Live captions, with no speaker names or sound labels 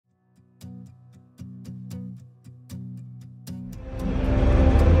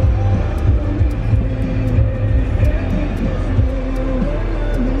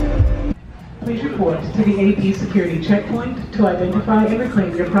report to the AP security checkpoint to identify and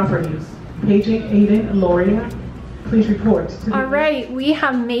reclaim your properties. Paging Aiden and Loria, please report to the... All right, we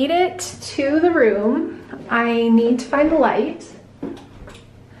have made it to the room. I need to find the light.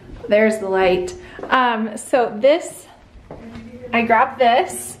 There's the light. So this, I grabbed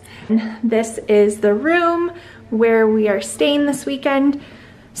this. This is the room where we are staying this weekend.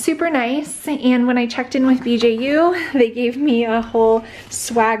 Super nice, and when I checked in with BJU, they gave me a whole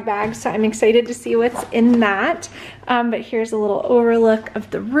swag bag, so I'm excited to see what's in that. But here's a little overlook of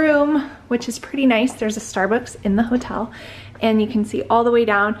the room, which is pretty nice. There's a Starbucks in the hotel, and you can see all the way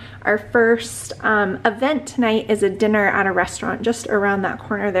down. Our first event tonight is a dinner at a restaurant just around that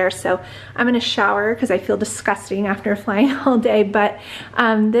corner there, so I'm gonna shower because I feel disgusting after flying all day, but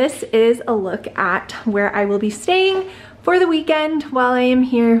this is a look at where I will be staying for the weekend while I am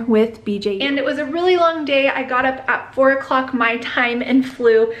here with BJ. And it was a really long day. I got up at 4 o'clock my time and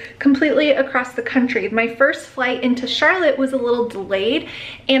flew completely across the country. My first flight into Charlotte was a little delayed,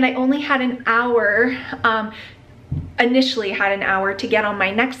 and I only had an hour, initially had an hour to get on my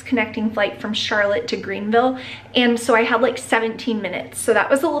next connecting flight from Charlotte to Greenville, and so I had like 17 minutes, so that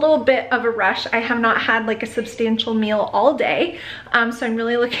was a little bit of a rush. I have not had like a substantial meal all day, so I'm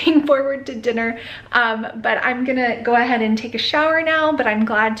really looking forward to dinner, but I'm gonna go ahead and take a shower now, but I'm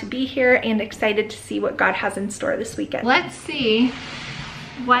glad to be here and excited to see what God has in store this weekend. Let's see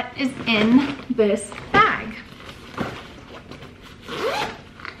what is in this bag.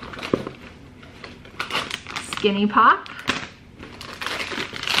 Skinny Pop,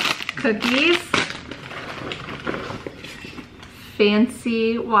 cookies,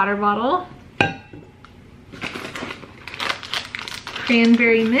 fancy water bottle,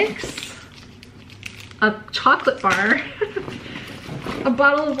 cranberry mix, a chocolate bar, a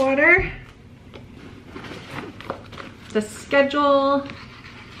bottle of water, the schedule,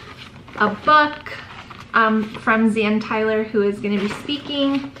 a book from Zan Tyler, who is going to be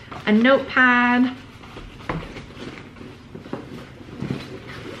speaking, a notepad,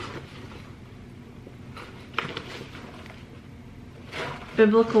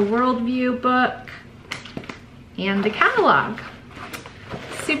 biblical worldview book, and the catalog.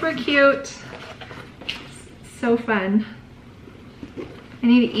 Super cute, so fun. I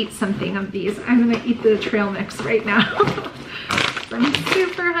need to eat something of these. I'm gonna eat the trail mix right now. I'm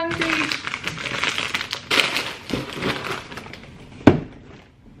super hungry.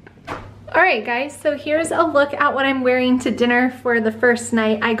 Alright guys, so here's a look at what I'm wearing to dinner for the first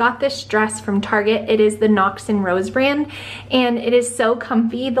night. I got this dress from Target. It is the Knox and Rose brand, and it is so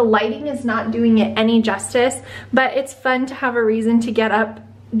comfy. The lighting is not doing it any justice, but it's fun to have a reason to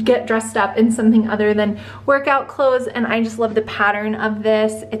get dressed up in something other than workout clothes, and I just love the pattern of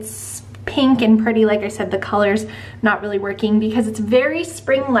this. It's pink and pretty. Like I said, the color's not really working because it's very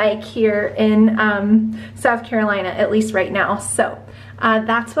spring-like here in South Carolina, at least right now. So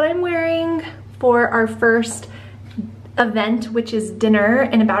that's what I'm wearing for our first event, which is dinner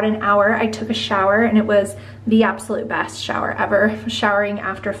in about an hour. I took a shower and it was the absolute best shower ever. Showering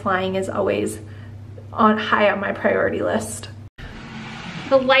after flying is always high on my priority list.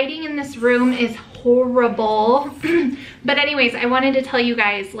 The lighting in this room is horrible. But anyways, I wanted to tell you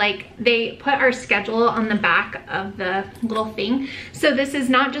guys, like, they put our schedule on the back of the little thing. So this is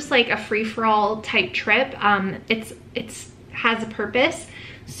not just like a free-for-all type trip. It's has a purpose.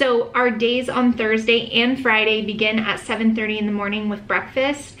 So our days on Thursday and Friday begin at 7:30 in the morning with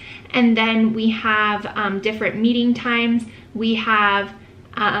breakfast, and then we have different meeting times. We have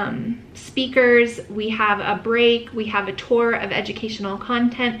speakers, we have a break, we have a tour of educational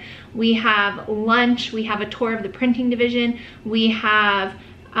content, we have lunch, we have a tour of the printing division, we have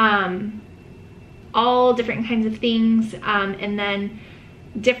all different kinds of things, and then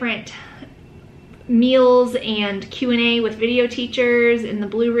different meals and Q&A with video teachers in the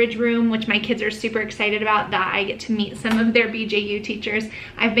Blue Ridge room, which my kids are super excited about, that I get to meet some of their BJU teachers.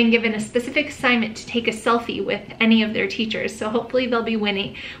 I've been given a specific assignment to take a selfie with any of their teachers, so hopefully they'll be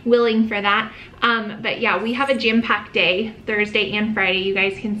willing for that. But yeah, we have a jam-packed day, Thursday and Friday. You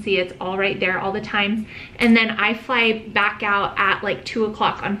guys can see it's all right there all the times. And then I fly back out at like 2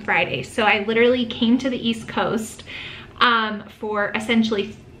 o'clock on Friday. So I literally came to the East Coast for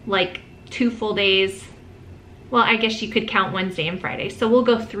essentially like 2 full days. Well, I guess you could count Wednesday and Friday, so we'll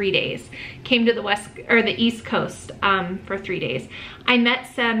go 3 days. Came to the East Coast for 3 days. I met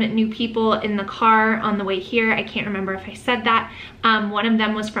some new people in the car on the way here. I can't remember if I said that. One of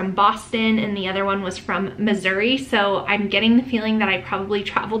them was from Boston and the other one was from Missouri, so I'm getting the feeling that I probably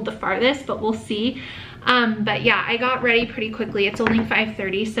traveled the farthest, but we'll see. But yeah, I got ready pretty quickly. It's only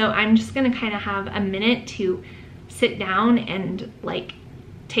 5:30, so I'm just gonna kind of have a minute to sit down and like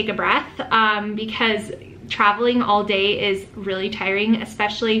take a breath because traveling all day is really tiring,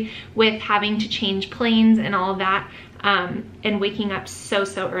 especially with having to change planes and all of that, and waking up so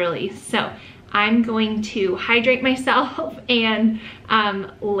early. So I'm going to hydrate myself and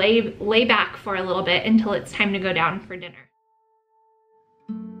lay back for a little bit until it's time to go down for dinner.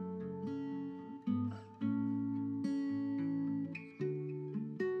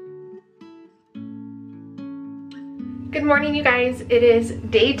 Good morning, you guys. It is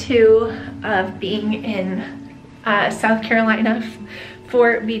day 2 of being in South Carolina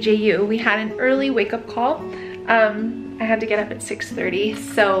for BJU. We had an early wake-up call. I had to get up at 6:30,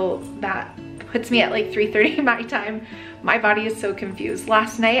 so that puts me at like 3:30 my time. My body is so confused.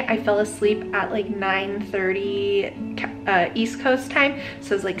 Last night I fell asleep at like 9:30 East Coast time,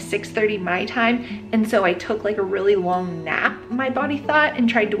 so it was like 6:30 my time, and so I took like a really long nap, my body thought, and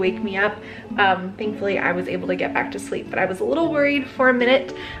tried to wake me up. Thankfully I was able to get back to sleep, but I was a little worried for a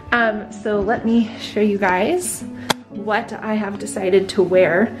minute. So let me show you guys what I have decided to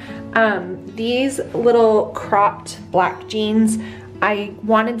wear. These little cropped black jeans, I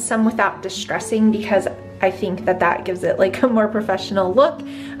wanted some without distressing because I think that that gives it like a more professional look.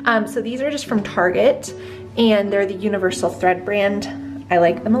 So these are just from Target, and they're the Universal Thread brand. I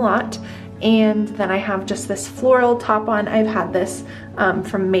like them a lot. And then I have just this floral top on. I've had this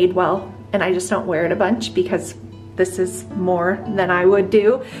from Madewell, and I just don't wear it a bunch because this is more than I would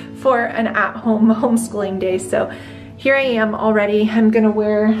do for an at-home homeschooling day. So here I am already. I'm gonna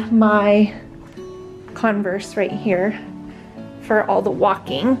wear my Converse right here for all the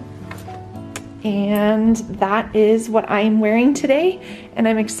walking. And that is what I am wearing today, and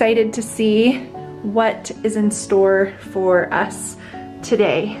I'm excited to see what is in store for us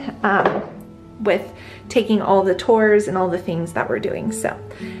today with taking all the tours and all the things that we're doing. So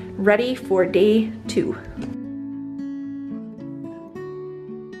ready for day 2.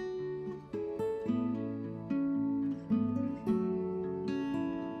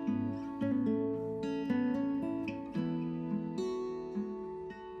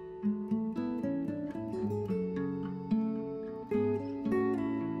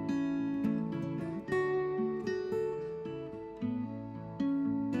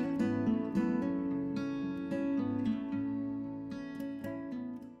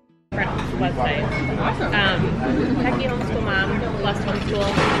 Website. Techie Homeschool Mom plus Homeschool,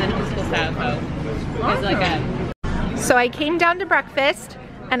 and then Homeschool Savo. It's like a... So I came down to breakfast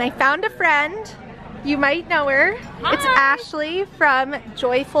and I found a friend. You might know her. Hi. It's Ashley from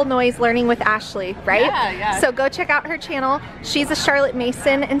Joyful Noise Learning with Ashley, right? Yeah. So go check out her channel. She's a Charlotte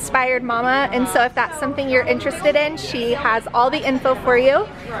Mason inspired mama, and so if that's something you're interested in, she has all the info for you.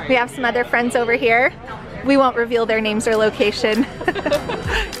 We have some other friends over here. We won't reveal their names or location.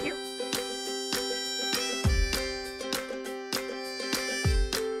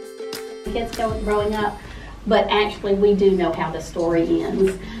 Kids growing up, but actually we do know how the story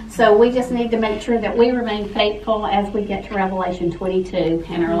ends. So we just need to make sure that we remain faithful as we get to Revelation 22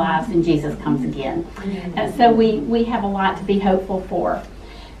 in our lives and Jesus comes again. And so we have a lot to be hopeful for.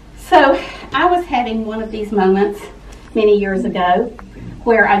 So I was having one of these moments many years ago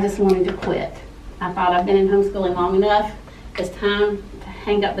where I just wanted to quit. I thought I've been in homeschooling long enough. It's time to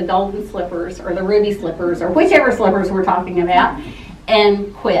hang up the golden slippers or the ruby slippers or whichever slippers we're talking about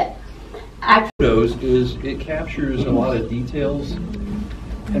and quit. Photos is it captures a lot of details.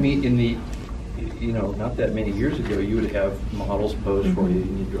 I mean, in the, not that many years ago, you would have models pose for you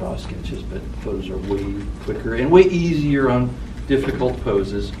and you'd draw sketches, but photos are way quicker and way easier on difficult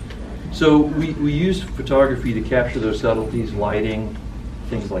poses. So we use photography to capture those subtleties, lighting,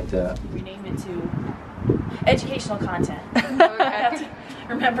 things like that. We name it to educational content. I have to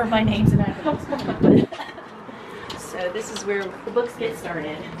remember my names and acronyms. So this is where the books get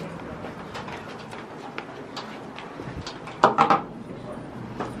started.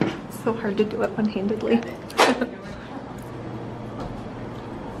 So hard to do it one-handedly. That's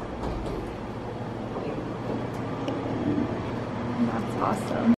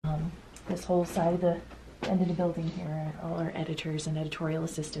awesome. This whole side of the end of the building here are all our editors and editorial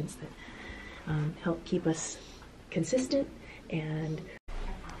assistants that help keep us consistent. And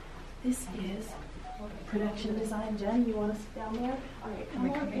this is production design. Jen, you want to sit down there? All right,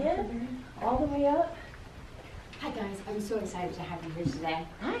 come on in, all the way up. Hi guys, I'm so excited to have you here today.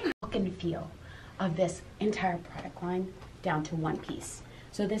 Look and feel of this entire product line down to one piece.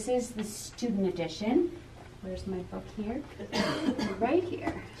 So this is the student edition. Where's my book here? Right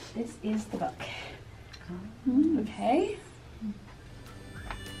here. This is the book. Okay.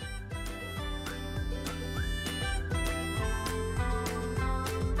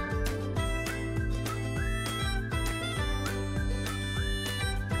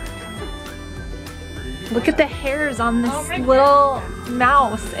 Look at the hairs on this little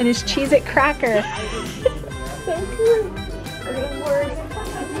mouse and his Cheez-It cracker. So cute.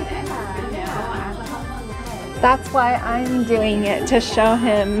 That's why I'm doing it, to show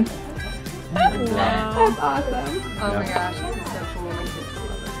him. Wow. That's awesome. Oh my gosh, this is so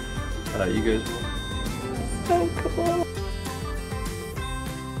cool. You guys? So cool.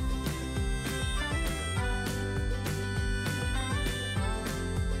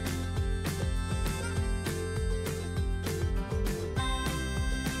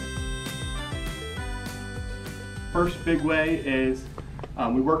 First big way is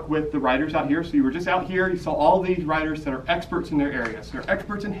we work with the writers out here. So you were just out here, you saw all these writers that are experts in their area. So they're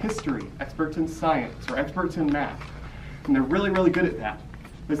experts in history, experts in science, or experts in math. And they're really, really good at that.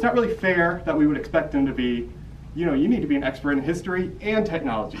 But it's not really fair that we would expect them to be, you know, you need to be an expert in history and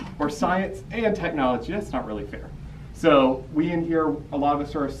technology, or science and technology. That's not really fair. So we in here, a lot of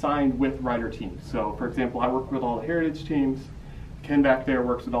us are assigned with writer teams. So for example, I work with all the heritage teams. Ken back there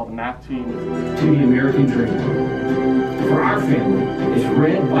works with all the math teams. To the American dream. For our family, it's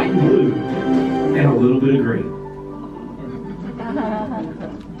red, white, and blue, and a little bit of green.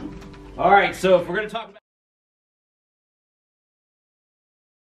 All right, so if we're going to talk about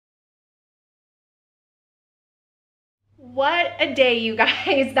What a day, you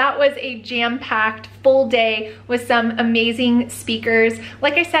guys. That was a jam-packed full day with some amazing speakers.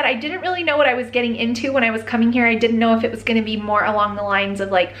 Like I said, I didn't really know what I was getting into when I was coming here. I didn't know if it was going to be more along the lines of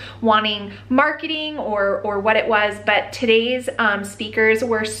like wanting marketing or what it was, but today's speakers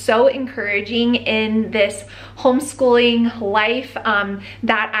were so encouraging in this homeschooling life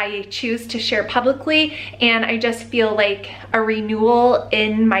that I choose to share publicly, and I just feel like a renewal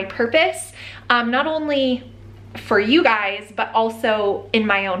in my purpose, not only for you guys, but also in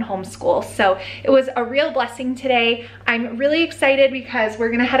my own homeschool. So it was a real blessing today. I'm really excited because we're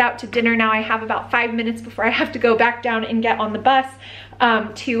gonna head out to dinner now. I have about 5 minutes before I have to go back down and get on the bus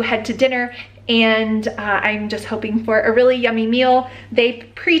to head to dinner. And I'm just hoping for a really yummy meal.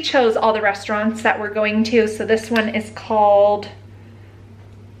 They pre-chose all the restaurants that we're going to. So this one is called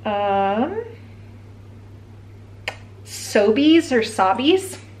Sobeys or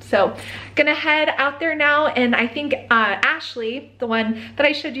Sobbies. So gonna head out there now, and I think Ashley, the one that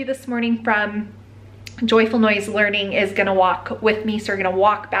I showed you this morning from Joyful Noise Learning, is gonna walk with me. So we're gonna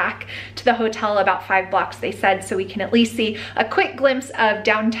walk back to the hotel, about 5 blocks they said, so we can at least see a quick glimpse of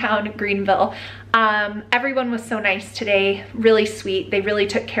downtown Greenville. Everyone was so nice today, really sweet. They really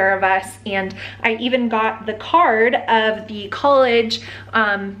took care of us, and I even got the card of the college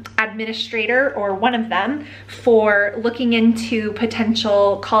administrator, or one of them, for looking into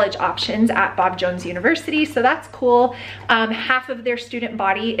potential college options at Bob Jones University, so that's cool. Half of their student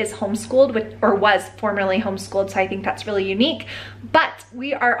body is homeschooled, or was formerly homeschooled, so I think that's really unique. But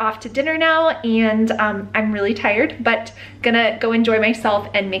we are off to dinner now, and I'm really tired, but gonna go enjoy myself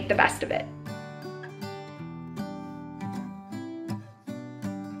and make the best of it.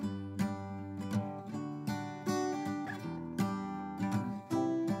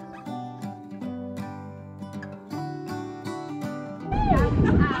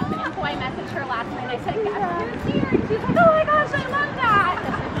 I messaged her last night. I said, "Guess who's here?" And she's like, "Oh my gosh, I love that."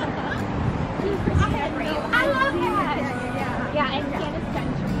 I love that. Yeah, and Candace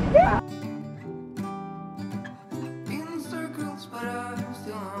Country. In circles, but I'm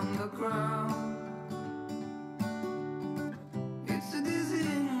still on the ground. It's a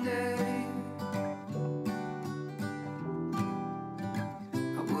dizzying day.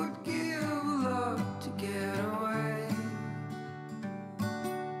 I would give a lot to get away.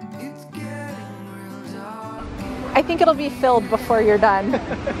 I think it'll be filled before you're done.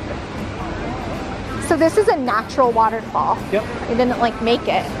 So this is a natural waterfall. Yep. They didn't like make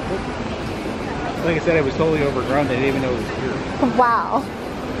it. Like I said, it was totally overgrown. They didn't even know it was here. Wow.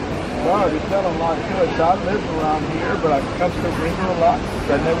 Well, there's not a lot to it. So I live around here, but I come to Greenville a lot.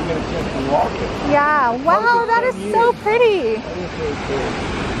 So I never get a chance to walk it. Yeah, wow, that is so pretty. That is really cool.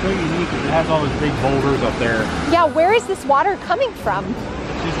 It's very unique because it has all those big boulders up there. Yeah, where is this water coming from?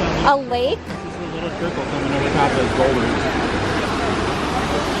 A lake? Little trickle coming over top of those boulders.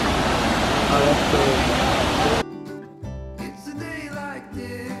 Oh, that's cool. It's a day like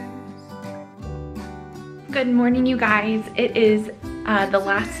this. Good morning, you guys. It is the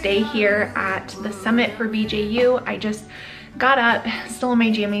last day here at the summit for BJU. I just got up, still in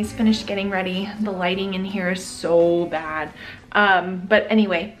my jammies, finished getting ready. The lighting in here is so bad. But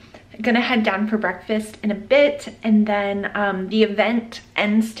anyway, gonna head down for breakfast in a bit, and then the event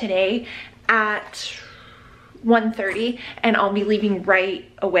ends today at 1:30, and I'll be leaving right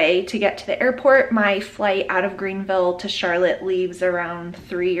away to get to the airport. My flight out of Greenville to Charlotte leaves around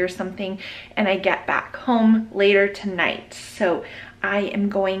 3 or something, and I get back home later tonight. So I am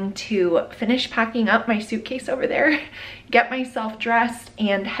going to finish packing up my suitcase over there, get myself dressed,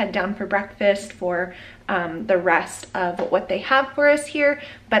 and head down for breakfast for the rest of what they have for us here.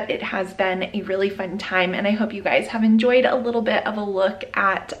 But it has been a really fun time, and I hope you guys have enjoyed a little bit of a look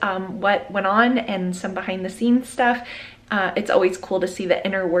at what went on and some behind the scenes stuff. It's always cool to see the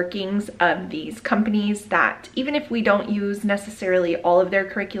inner workings of these companies that, even if we don't use necessarily all of their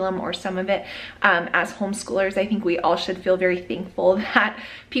curriculum or some of it, as homeschoolers, I think we all should feel very thankful that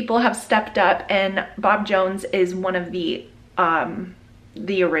people have stepped up, and Bob Jones is one of the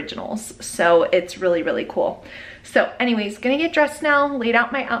originals. So it's really, really cool. So anyways, gonna get dressed now, laid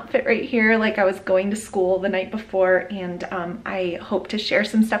out my outfit right here like I was going to school the night before, and I hope to share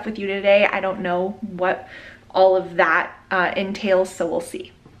some stuff with you today. I don't know what all of that entails, so we'll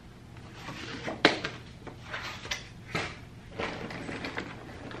see.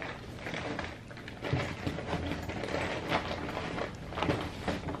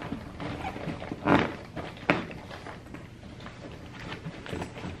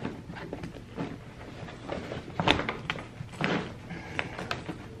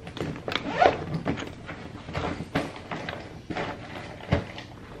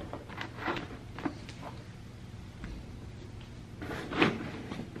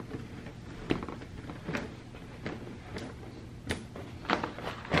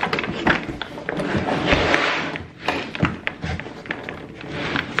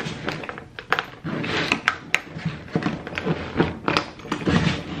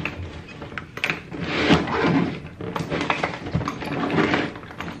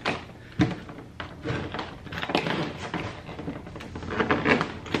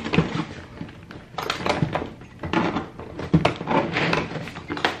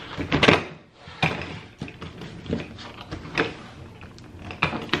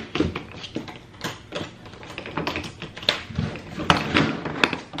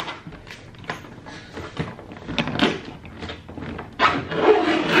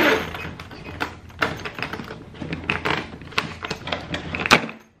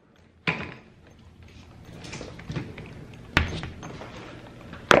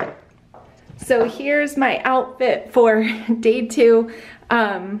 So here's my outfit for day 2.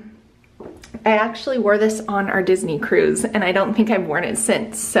 I actually wore this on our Disney cruise, and I don't think I've worn it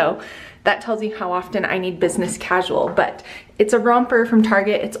since. So that tells you how often I need business casual. But it's a romper from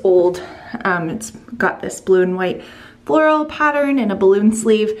Target. It's old. It's got this blue and white floral pattern and a balloon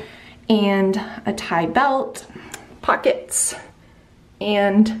sleeve and a tie belt, pockets,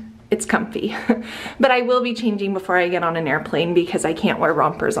 and it's comfy. But I will be changing before I get on an airplane because I can't wear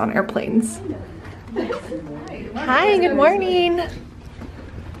rompers on airplanes. Hi, good morning.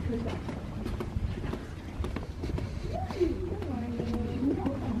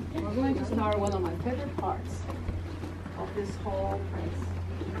 We're going to start one of my favorite parts of this whole place.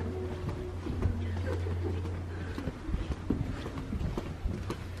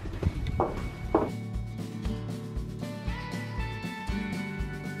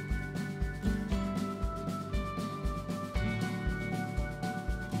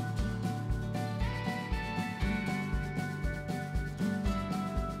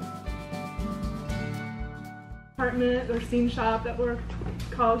 Apartment or scene shop that we're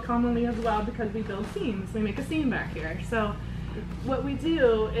called commonly as well because we build scenes. We make a scene back here. So what we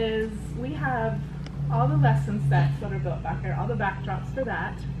do is we have all the lesson sets that are built back here, all the backdrops for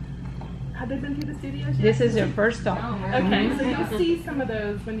that. Have they been through the studios yet? This is your first stop. Okay, so you'll see some of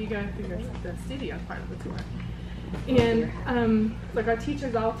those when you go through the studio part of the tour. And like our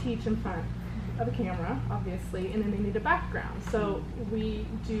teachers all teach in front of a camera, obviously, and then they need a background. So we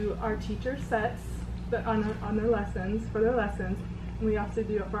do our teacher sets on their lessons, for their lessons, and we also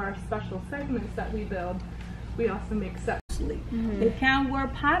do it for our special segments that we build. We also make sets. They can't wear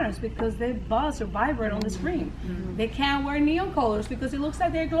patterns because they buzz or vibrate on the screen. They can't wear neon colors because it looks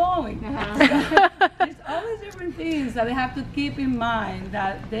like they're glowing. There's all these different things that they have to keep in mind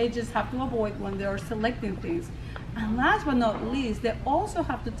that they just have to avoid when they're selecting things. And last but not least, they also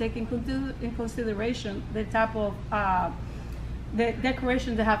have to take in consideration the type of the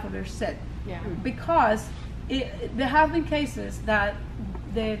decoration they have for their set. Because there have been cases that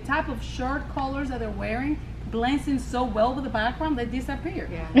the type of shirt colors that they're wearing blends in so well with the background they disappear.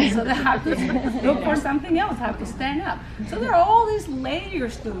 So they have to look for something else, have to stand up. So there are all these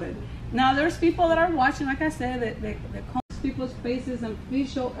layers to it. Now there's people that are watching, like I said, they people's faces and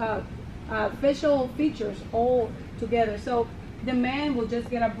facial features all together. So the man will just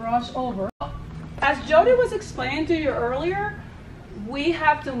get a brush over as Jody was explaining to you earlier, we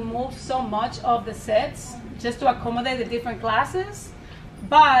have to move so much of the sets just to accommodate the different classes.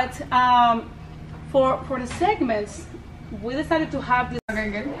 But for the segments, we decided to have this.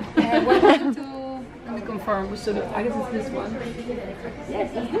 We're going to, let me confirm, we should, I guess it's this one.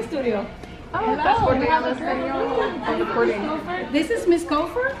 Yes, it's this studio. Oh, hello. This is Miss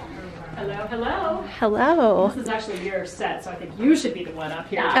Cofer. Hello, hello. Hello. This is actually your set, so I think you should be the one up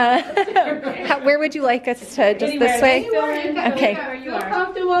here. Where would you like us to? Just this way? Okay. Feel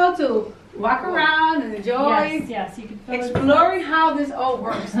comfortable to walk around and enjoy. Yes, you can exploring how this all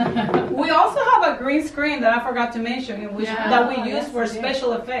works. We also have a green screen that I forgot to mention, that we use for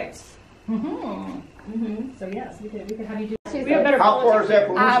special effects. So yes, we could have you do. How far is that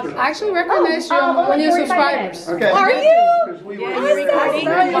from Worcester? I actually recognize you on your subscribers. Okay. Are you? Because we were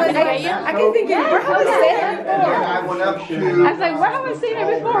I can think of where have I seen her before? I went up to. I was like, where have I seen her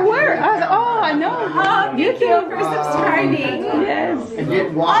before? Where? I know. Thank you for subscribing. Yes. And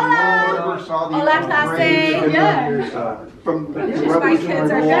did walk over, saw the parade. Yeah. From the My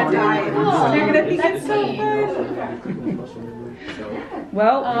kids are gonna die. They're gonna think it's so fun.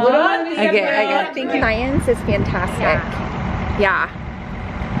 Well, I think science is fantastic. Yeah.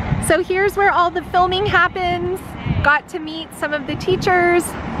 So here's where all the filming happens. Got to meet some of the teachers.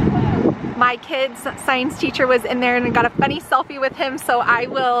 My kid's science teacher was in there and I got a funny selfie with him, so I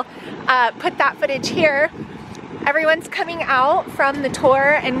will put that footage here. Everyone's coming out from the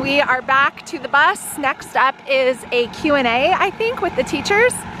tour and we are back to the bus. Next up is a Q&A, I think, with the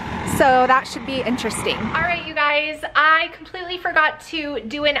teachers. So that should be interesting. All right, you guys, I completely forgot to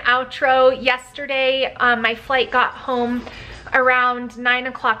do an outro yesterday. My flight got home around 9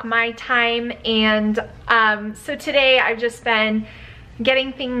 o'clock my time, and so today I've just been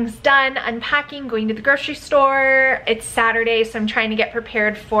getting things done, unpacking, going to the grocery store. It's Saturday, so I'm trying to get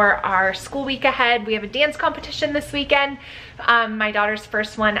prepared for our school week ahead. We have a dance competition this weekend, my daughter's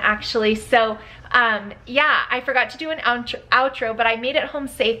first one actually. So yeah, I forgot to do an outro, but I made it home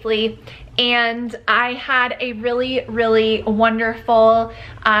safely, and I had a really, really wonderful,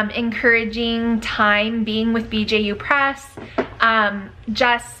 encouraging time being with BJU Press.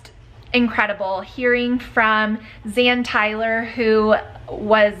 Just incredible hearing from Zan Tyler, who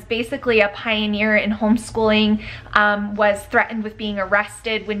was basically a pioneer in homeschooling, was threatened with being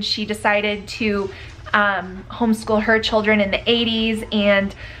arrested when she decided to homeschool her children in the 80s,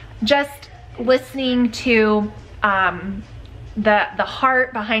 and just listening to the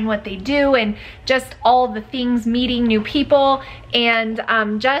heart behind what they do, and just all the things, meeting new people, and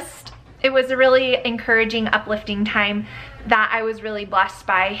just it was a really encouraging, uplifting time that I was really blessed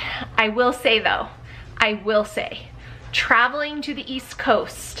by. I will say though, traveling to the East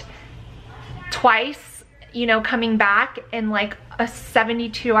Coast twice, you know, coming back in like a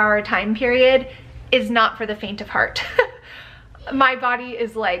 72-hour time period is not for the faint of heart. My body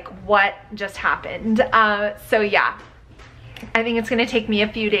is like, what just happened? So yeah, I think it's gonna take me a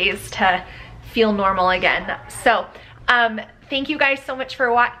few days to feel normal again. So thank you guys so much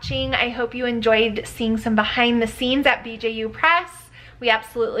for watching. I hope you enjoyed seeing some behind the scenes at BJU Press. We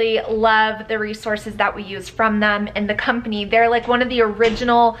absolutely love the resources that we use from them and the company. They're like one of the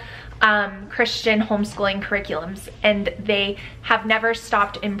original Christian homeschooling curriculums, and they have never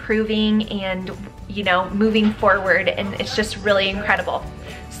stopped improving and, you know, moving forward, and it's just really incredible.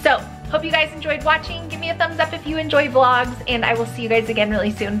 So hope you guys enjoyed watching. Give me a thumbs up if you enjoy vlogs, and I will see you guys again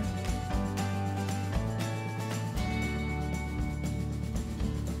really soon.